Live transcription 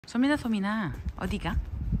소민아 어디가?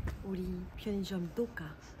 우리 편의점 또 가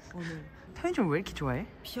오늘. 편의점 왜 이렇게 좋아해?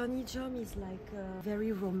 편의점 is like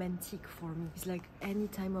very romantic for me. It's like any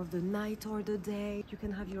time of the night or the day. You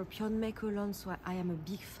can have your 편맥 alone. So I am a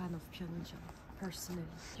big fan of 편의점. Personally.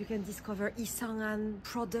 You can discover 이상한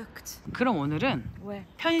product. 그럼 오늘은 왜?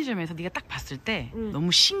 편의점에서 네가 딱 봤을 때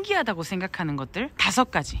너무 신기하다고 생각하는 것들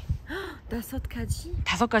 5가지.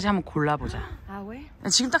 5가지 한번 골라보자. 아 왜?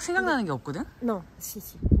 지금 딱 생각나는 게 없거든? No, si.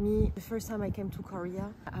 Me, the first time I came to Korea,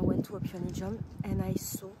 I went to a 편의점 and I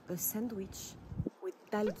saw a sandwich with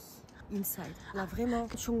딸기 inside. 나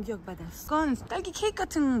vraiment 충격받았어. 그건 딸기 케이크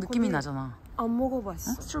같은 느낌이 나잖아. 안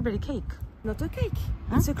먹어봤어. 스트로베리 케이크. Not a cake.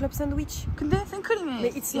 It's a club sandwich. 근데 생크림에.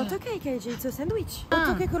 But it's not a cake, AJ. It's a sandwich.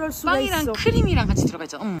 어떻게 그럴 수가 빵이랑 있어? 크림이랑 같이 들어가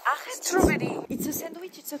있잖아. 스트로베리. It's a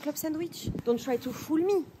sandwich. It's a club sandwich. Don't try to fool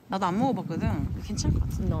me. 나도 안 먹어봤거든. 괜찮을 것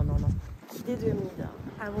같아. No. 기대됩니다.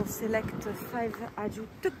 I will select 5 아주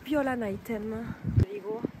특별한 아이템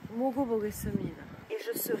그리고 먹어보겠습니다. Et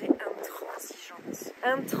je serai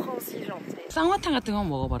intransigeante. 쌍화탕 같은 거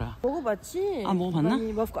먹어봐라. 먹어봤지? 아, 먹어봤나?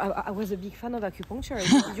 I was a big fan of acupuncture.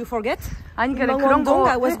 Did you forget? 아니 그래 그런 거.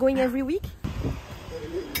 I was going every week.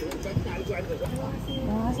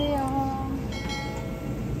 안녕하세요.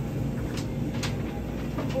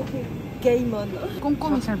 Okay. Game on.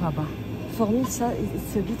 꼼꼼히 잘 봐봐. For me, ça,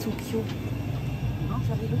 it's a bit too cute.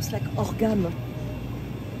 It looks like organe.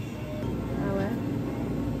 아 왜?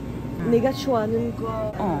 내가 좋아하는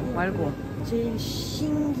거 말고 제일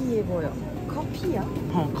신기해 보여. 커피야?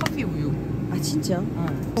 커피 우유. 아 진짜?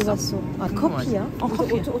 먹었어. 아 커피야?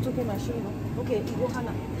 커피야. 어떻게 마시는 거? 오케이 이거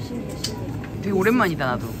하나. 신기해. 되게 오랜만이다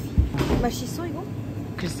나도. 맛있어 이거?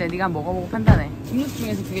 글쎄 네가 먹어보고 판단해. 음료수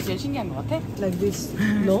중에서 그게 제일 신기한 것 같아? Like this.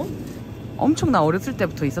 No? 엄청 나 어렸을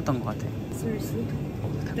때부터 있었던 것 같아. Seriously?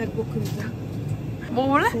 닭볶음탕.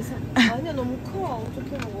 먹어볼래? 아니야 너무 커.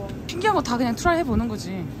 어떻게 먹어? 신기한 거 다 그냥 트라이 해보는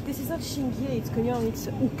거지. This is not 신기해. It's 그냥 it's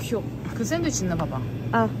웃겨. 그 샌드위치 있나 봐봐.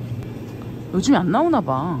 아. 요즘에 안 나오나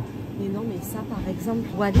봐. Mais non, mais ça par exemple,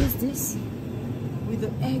 what is this? With the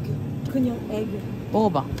egg. 그냥 egg.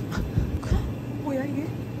 먹어봐. 뭐야 이게?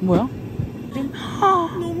 뭐야?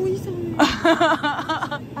 너무 이상해.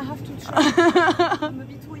 I have to try. I'm a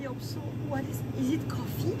bit way up. So what is it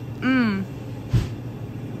coffee?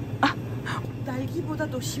 딸기보다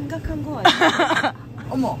더 심각한 거 아니야?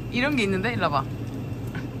 어머 이런 게 있는데? 일로 와봐.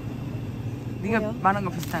 네가 뭐야? 말한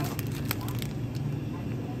거 비슷한 거.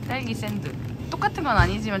 딸기 샌드. 똑같은 건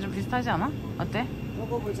아니지만 좀 비슷하지 않아? 어때?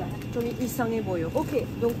 먹어보자. 좀 이상해 보여. 오케이.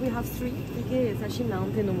 Donc we have 3. 이게 사실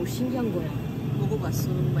나한테 너무 신기한 거야. 먹어봤어.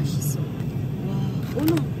 너무 맛있어. 와.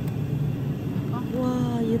 어머.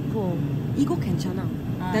 와 예뻐. 이거 괜찮아.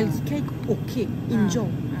 딸기 케이크 오케이.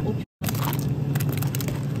 인정. 오케이.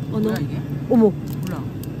 뭐야 이게? 어머. 몰라.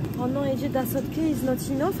 Oh no, AJ, 5개 is not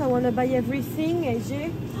enough. I wanna buy everything,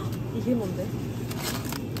 AJ. 이게 뭔데?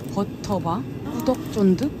 버터바? 구독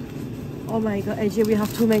쫀득? Oh my god, AJ, we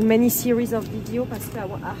have to make many series of video parce que I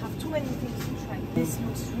have too many things to try. This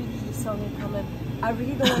looks really i상해 quand même. I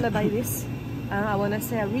really don't wanna buy this. I wanna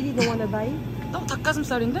say I really don't wanna buy.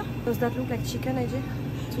 닭가슴살인데? Does that look like chicken, AJ?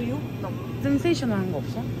 To you? No. 센세이션한 거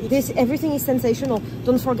없어? This, everything is sensational.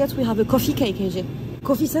 Don't forget we have a coffee cake, AJ.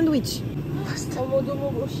 Coffee sandwich. 어머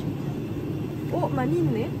너무 멋있어. 많이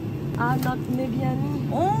있네. 아, 나 네비아니.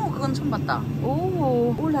 그건 처음 봤다.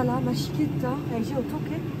 울랄라 맛있겠다. AJ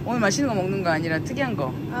어떡해? 오늘 맛있는 거 먹는 거 아니라 특이한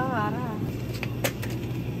거. 아, 알아.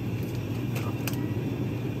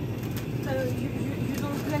 You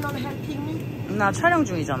don't plan on helping me? 나 촬영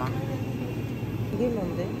중이잖아. 이게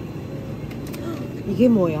뭔데? 이게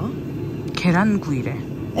뭐야? 계란구이래.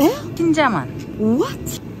 에? 흰자만.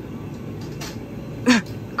 What?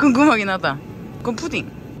 궁금하긴 하다. 그건 푸딩.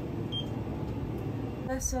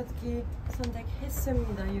 5개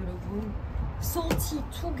선택했습니다, 여러분. salty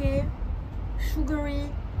 2개, sugary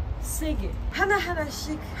 3개.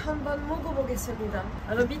 하나하나씩 한번 먹어보겠습니다.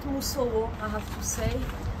 I'm a bit 무서워, I have to say.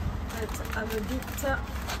 But I'm a bit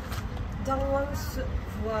당황스.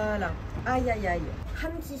 voilà. 아야야야.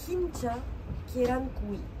 한 끼 흰자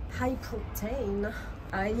계란구이. High protein.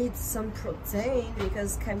 I need some protein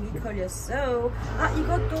because can we call you so?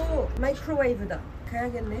 이것도 마이크로웨이브다.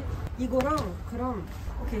 가야겠네. 이거랑 그럼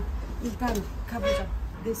오케이 일단 가보자.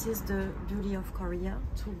 This is the beauty of Korea.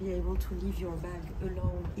 To be able to leave your bag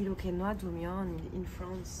alone. 이렇게 놔두면 in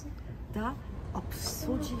France 다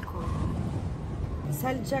없어질 거야.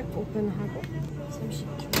 살짝 오픈하고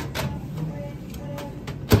 30초.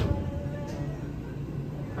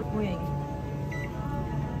 뭐야 이게?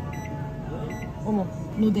 어머,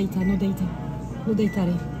 no data래. 어?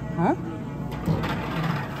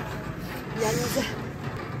 미안하다.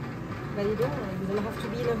 don't. You don't have to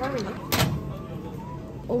be in a hurry.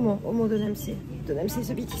 Omo de MC. De MC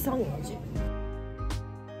sobie tisang.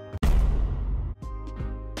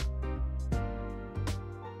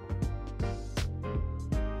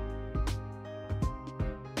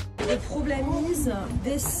 The problem is,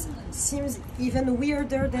 this seems even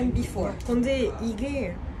weirder than before. 근데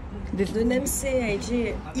이게 내 냄새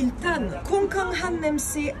이제 일단 건강한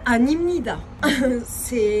냄새 아닙니다.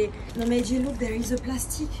 c'est non mais 이제 look, there is a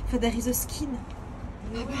plastic, there is a skin.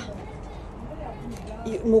 봐봐.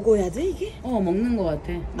 이 먹어야 돼 이게? 먹는 거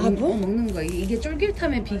같아. 아 뭐? 먹는 거. 이게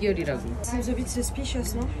쫄깃함의 비결이라고. Seems a bit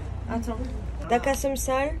suspicious, no? Attends.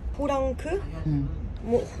 닭가슴살, 후랑크.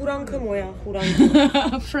 뭐 후랑크 뭐야? 후랑크.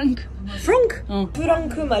 프랑크. 프랑크?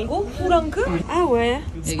 프랑크 말고 후랑크? 아 왜?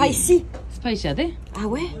 스파이시. 스파이시하대? 아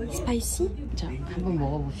왜? 스파이시? 자, 한번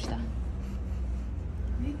먹어봅시다.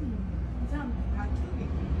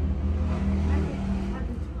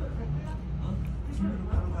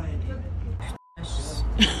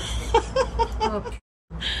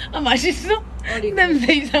 아 맛있어? 어리고.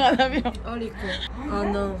 냄새 이상하다며. 어리고. 아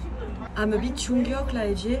non. I'm a bit 충격 là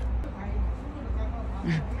이제.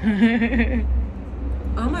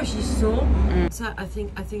 아 맛있어. 자, I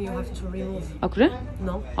think you have to remove. 아 그래?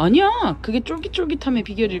 No. 아니야. 그게 쫄깃쫄깃함의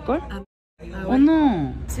비결일걸? 아 Oh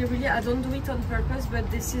no. C'est really, I don't do it on purpose, but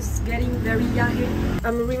this is getting very yahe.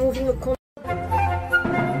 I'm removing a con.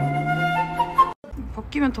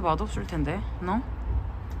 벗기면 더 맛없을 텐데, no?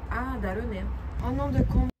 아, 다르네. 아, non, de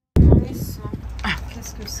con 망했어.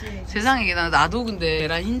 Qu'est-ce que c'est? 세상에 나도 근데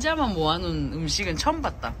계란 흰자만 모아놓은 음식은 처음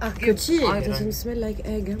봤다. 아, 그치? 아, It doesn't smell like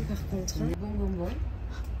egg, par contre. Bon.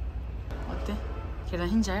 어때? 계란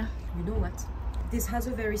흰자야? You know what? This has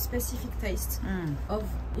a very specific taste of,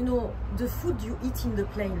 you know, the food you eat in the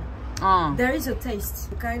plane. There is a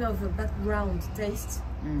taste, a kind of a background taste.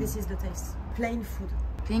 This is the taste. Plain food.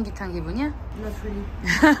 비행기 탄 기분이야? Not really.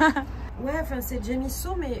 Ouais, enfin c'est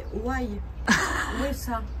재밌어, mais why? 왜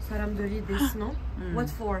사? 사람들이 this, no?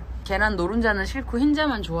 What for? 계란 노른자는 싫고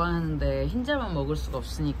흰자만 좋아하는데 흰자만 먹을 수가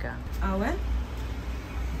없으니까. 아 왜?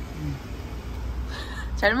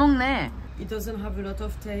 잘 먹네. It doesn't have a lot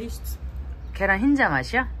of taste. 계란 흰자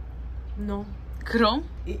맛이야? No. 그럼?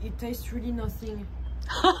 It tastes really nothing.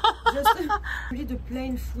 Just really the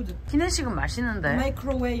plain food. 기내식은 맛있는데.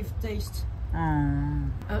 Microwave taste.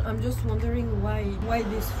 I'm just wondering why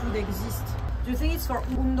this food exists. Do you think it's for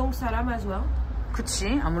운동 사람 as well?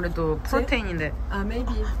 그치, 아무래도 프로테인인데. 아,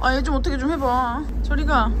 maybe. 아, 얘 좀 어떻게 좀 해봐.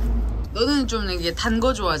 저리가. 너는 좀 이게 단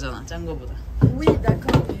거 좋아하잖아, 짠 거보다. Oui,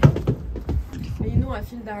 d'accord. You know, I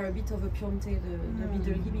feel there a bit of a pianté the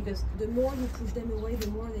middle here because the more you push them away, the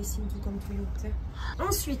more they seem to come to you.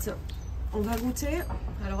 Ensuite, on va goûter.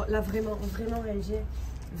 Alors là, vraiment, j'ai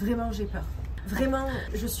peur. Vraiment,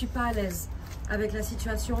 je suis pas à l'aise avec la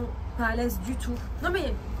situation, pas à l'aise du tout. Non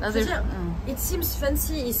mais, je veux dire, it seems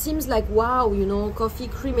fancy, it seems like wow, you know, coffee,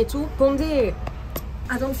 cream et tout. Pondé,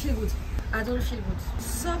 I don't feel good.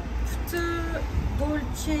 Soft,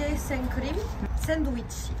 dolce, sans cream,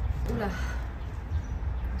 sandwich. Oula.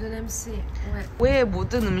 De 냄새. Ouais. 왜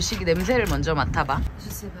모든 음식이 냄새를 먼저 맡아봐? Je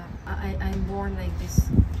sais pas. I'm born like this.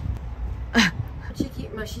 솔직히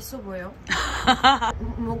맛있어 보여.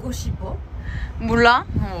 먹고 싶어. 몰라?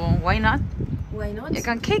 Why not? Why not?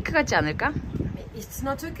 약간 케이크 같지 않을까? It's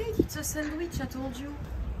not a cake, it's a sandwich, I told you.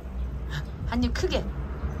 한 입 크게.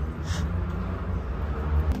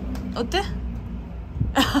 어때?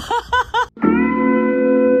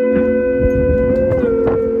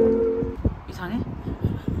 이상해?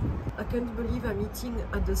 I can't believe I'm eating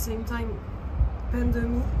at the same time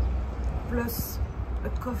pandemic plus a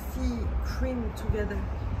coffee cream together.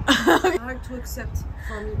 Hard to accept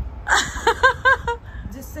for me.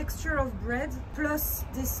 This texture of bread plus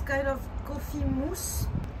this kind of coffee mousse.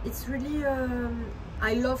 It's really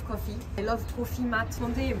I love coffee. I love coffee mat.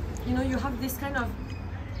 You know, you have this kind of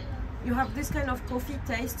coffee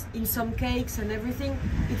taste in some cakes and everything.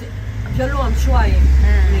 별로 안 좋아해.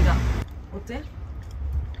 내가. 어때?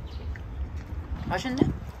 맛있네?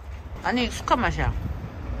 아니, 숙한 맛이야.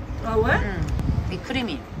 Ah ouais? 이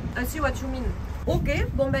크림이. I see what you mean. Ok,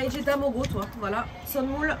 bon ben j'ai ta mogo toi, voilà.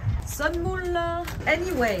 Sonmoule.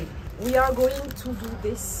 Anyway, we are going to do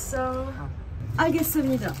this.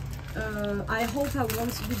 알겠습니다. I hope I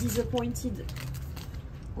won't be disappointed.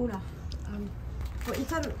 오라.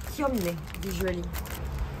 일단 귀엽네, visually.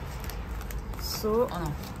 So.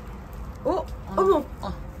 어머.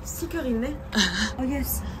 Sticker 있네. Oh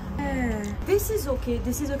yes. This is okay.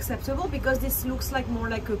 This is acceptable because this looks like more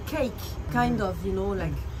like a cake, kind of, you know,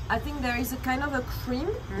 like. I think there is a kind of a cream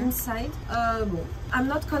inside. Bon, I'm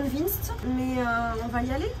not convinced, mais on va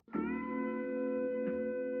y aller.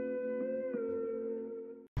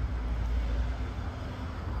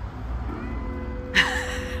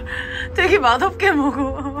 되게 맛없게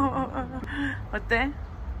먹어. 어때?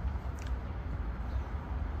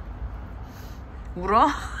 울어?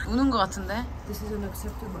 우는 것 같은데? This is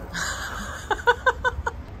unacceptable.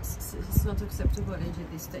 It's not acceptable, AJ,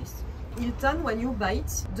 this taste. Iltan, when you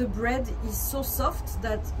bite, the bread is so soft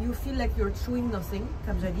that you feel like you're chewing nothing,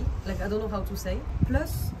 comme j'ai dit. Like, I don't know how to say.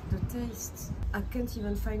 Plus, the taste. I can't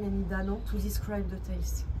even find any dano to describe the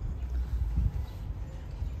taste.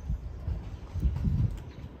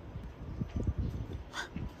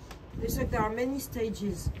 It's like there are many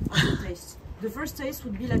stages of the taste. The first taste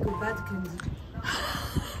would be like a bad candy.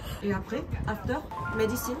 Et après, after,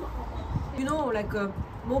 medicine. You know, like a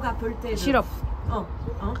more apple taste. Syrup.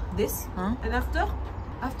 This. And after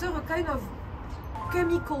a kind of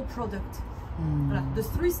chemical product. Voilà. The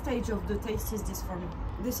three stage of the taste is this for me.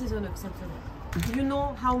 This is unacceptable. You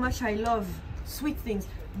know how much I love sweet things.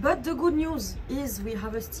 But the good news is we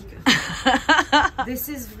have a sticker. This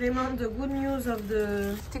is vraiment the good news of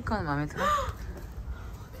the... 스티커는 마음에 들어?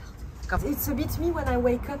 It's a bit me when I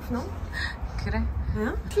wake up, no? 그래?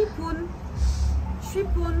 Huh?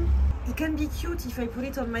 Shipun. It can be cute if I put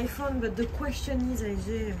it on my phone, but the question is,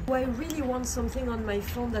 AJ, do I really want something on my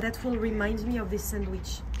phone that will remind me of this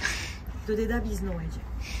sandwich? The 대답 is no, AJ.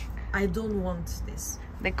 I don't want this.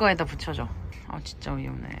 내 거에다 붙여줘. 진짜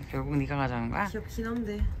어이없네. 결국 네가 가져가는 거야? 귀엽긴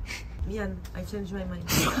한데. 미안, I changed my mind.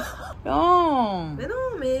 야. Mais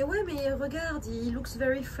non, mais ouais, mais regarde, he looks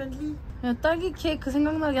very friendly. 야, 딸기 케이크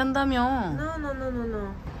생각나게 한다며.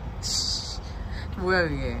 No. 뭐야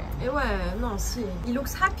이게? Et ouais, non, si. He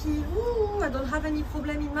looks happy. Ooh, I don't have any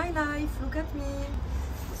problem in my life. Look at me.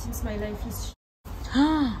 Since my life is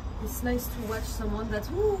it's nice to watch someone that,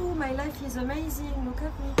 ooh, my life is amazing. Look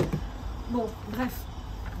at me. Bon, bref.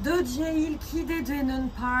 The 제일 기대되는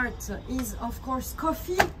part is, of course,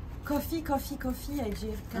 coffee. Coffee,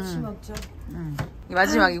 AJ. 같이 먹자. 이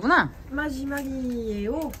마지막이구나?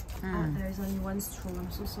 마지막이에요. There's only one straw.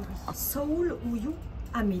 I'm so sorry. Soul 우유.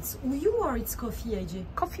 It's 우유 or it's coffee, AJ?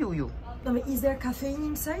 커피 우유. No, but is there caffeine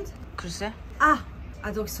inside? 글쎄.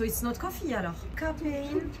 Donc, so it's not coffee alors.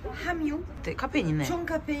 Caffeine, 함유. 네, 카페인 있네. 총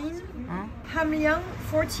caffeine, 함량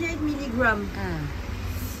 48mg.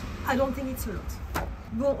 I don't think it's a lot.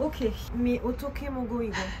 Bon, ok. Mais 어떻게 먹어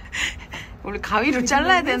이거? 우리 가위로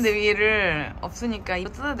잘라야 되는데 위를 없으니까 이거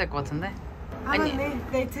뜯어야 될 것 같은데. 아니.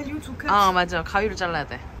 맞네. They tell you to cut. 맞아. 가위로 잘라야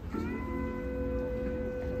돼.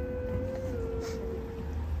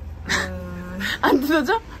 안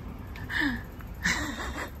뜯어져?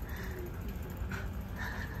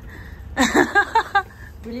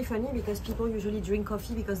 Really funny because people usually drink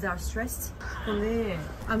coffee because they are stressed.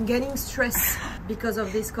 I'm getting stressed because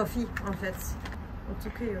of this coffee, en fait.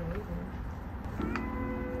 어떡해요, 이거.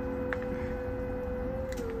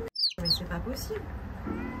 Mais c'est pas possible.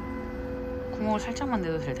 구멍을 살짝만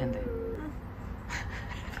내도 될 텐데.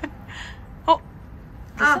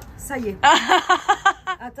 Ça y est.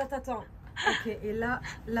 Attends. Ok, et là.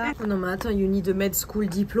 Non mais attends, you need a med school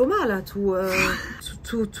diploma là to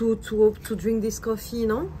drink this coffee,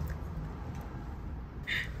 non?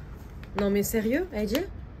 Non mais sérieux, AJ?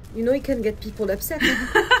 You know it can get people upset.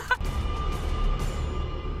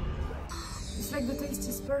 It's like the taste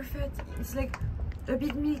is perfect. It's like a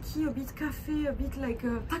bit milky, a bit cafe, a bit like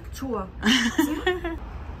딱 좋아.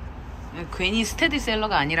 괜히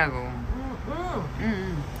스테디셀러가 아니라고.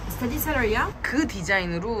 스테디셀러야? 그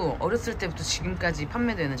디자인으로 어렸을 때부터 지금까지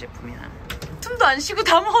판매되는 제품이야. 숨도 안 쉬고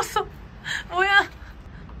다 먹었어. 뭐야?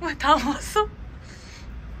 왜 다 먹었어?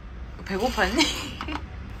 배고팠니?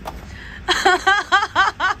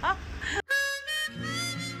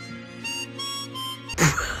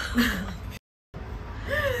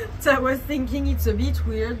 So I was thinking it's a bit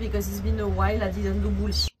weird because it's been a while I didn't do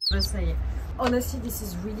bullshit. But ça y est. Honestly, this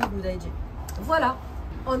is really good, AJ. Voilà.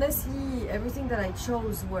 Honestly, everything that I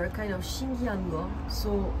chose were kind of 신기한거,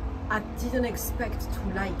 so I didn't expect to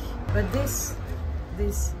like. But this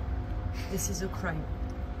is a crime.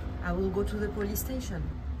 I will go to the police station.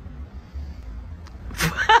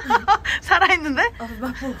 살아있는데?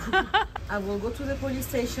 I will go to the police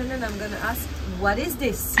station and I'm gonna ask, what is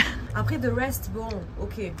this? Après the rest, bon,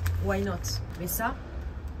 ok, why not? Mais ça,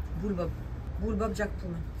 bulbob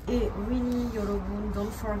jackpot. Et really, 여러분,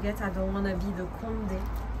 don't forget, I don't wanna be the conde.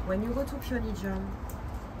 When you go to 편의점,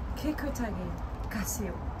 깨끗하게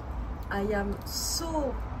가세요. I am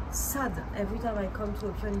so sad every time I come to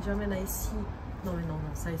a 편의점 and I see. No,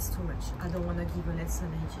 ça is too much. I don't wanna give a lesson,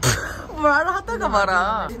 AJ. 말하다가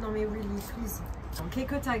말아. Non mais really, please.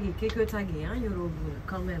 깨끗하게, hein, 여러분,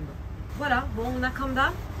 quand même. Voilà, bon, on a come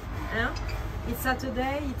back. Hein? It's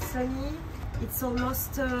Saturday, it's sunny. It's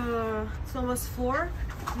almost 4.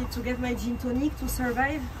 Need to get my gin tonic to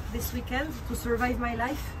survive this weekend, to survive my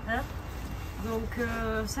life. Hein? Donc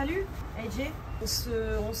salut AJ,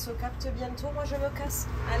 on se capte bientôt. Moi je me casse.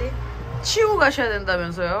 Allez. 치우고 가셔야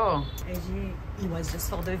된다면서요. AJ, it was just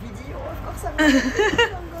for the video. Of course I'm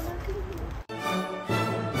gonna clean.